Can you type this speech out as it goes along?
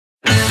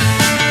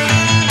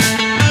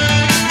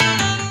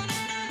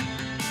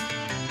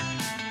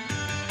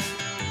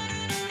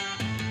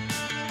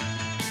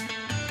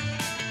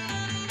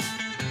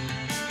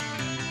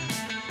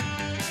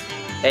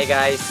Hey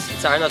guys,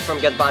 it's Arnold from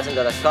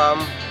Bartender.com,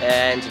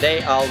 and today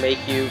tonight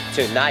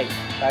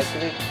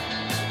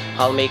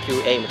I'll make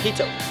you a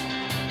mojito.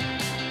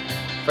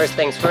 First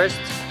things first,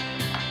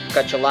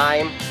 cut your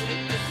lime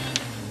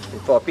in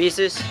 4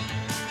 pieces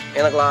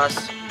in a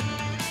glass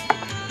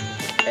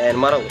and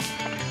muddle it.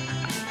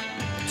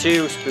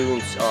 2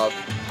 spoons of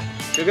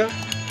sugar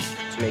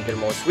to make it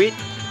more sweet.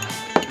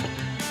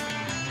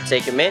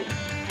 Take a mint,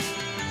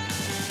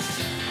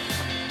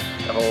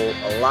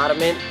 a lot of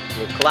mint,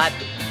 you clap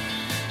it.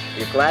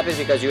 You clap it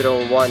because you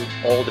don't want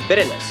all the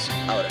bitterness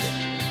out of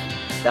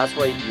it. That's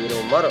why you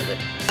don't muddle it.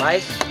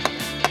 Nice.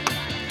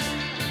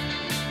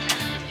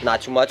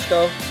 Not too much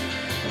though.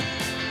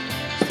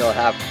 Still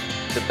have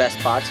the best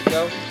part to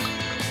go,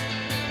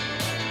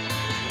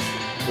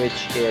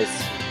 which is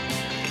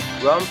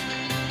rum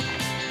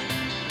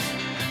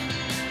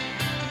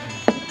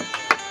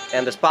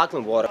and the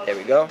sparkling water. There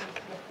we go.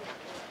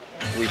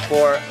 We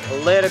pour a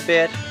little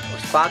bit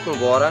of sparkling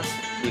water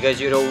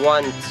because you don't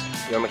want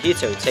your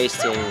mojito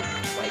tasting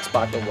like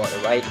sparkling water,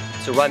 right?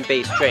 It's a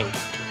rum-based drink. It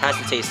has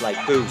to taste like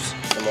booze.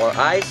 Some more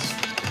ice.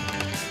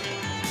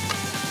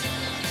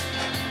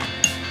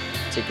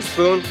 Take a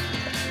spoon.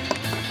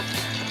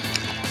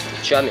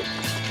 Chum it.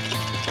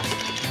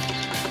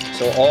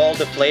 So all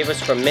the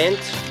flavors from mint,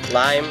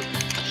 lime,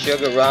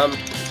 sugar, rum,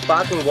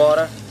 sparkling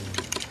water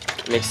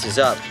mixes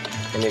up,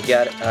 and you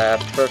get a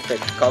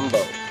perfect combo.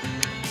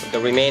 With the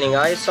remaining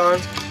ice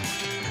on,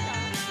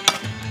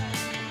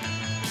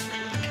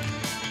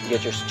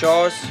 get your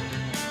straws,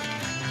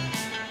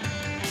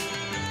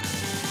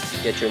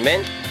 get your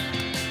mint,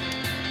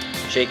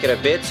 shake it a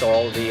bit so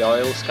all the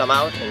oils come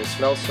out and it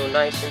smells so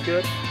nice and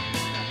good.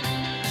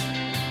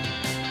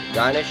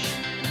 Garnish,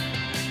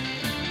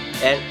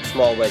 and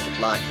small wedge of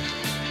lime.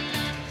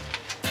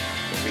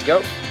 There we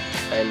go,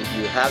 and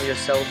you have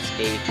yourselves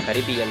a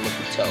Caribbean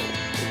mojito.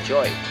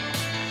 Enjoy!